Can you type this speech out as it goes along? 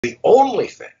the only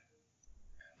thing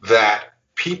that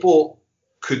people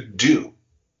could do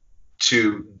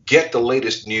to get the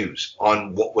latest news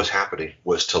on what was happening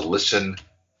was to listen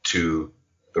to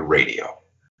the radio.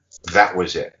 That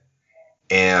was it.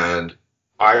 And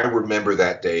I remember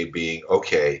that day being,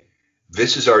 okay,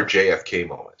 this is our JFK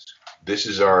moment. This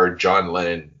is our John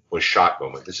Lennon was shot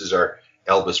moment. This is our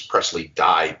Elvis Presley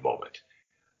died moment.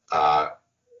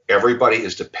 Everybody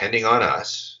is depending on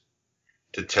us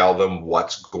to tell them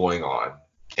what's going on.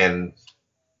 And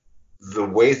the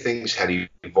way things had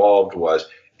evolved was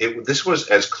this was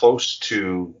as close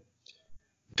to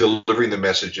delivering the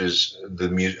messages, the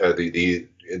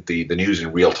news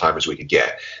in real time as we could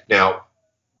get. Now,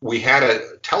 we had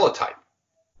a teletype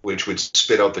which would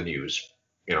spit out the news,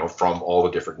 from all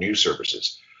the different news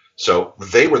services. So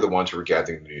they were the ones who were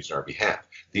gathering the news on our behalf.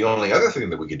 The only other thing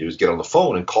that we could do is get on the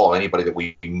phone and call anybody that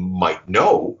we might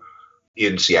know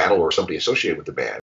in Seattle or somebody associated with the band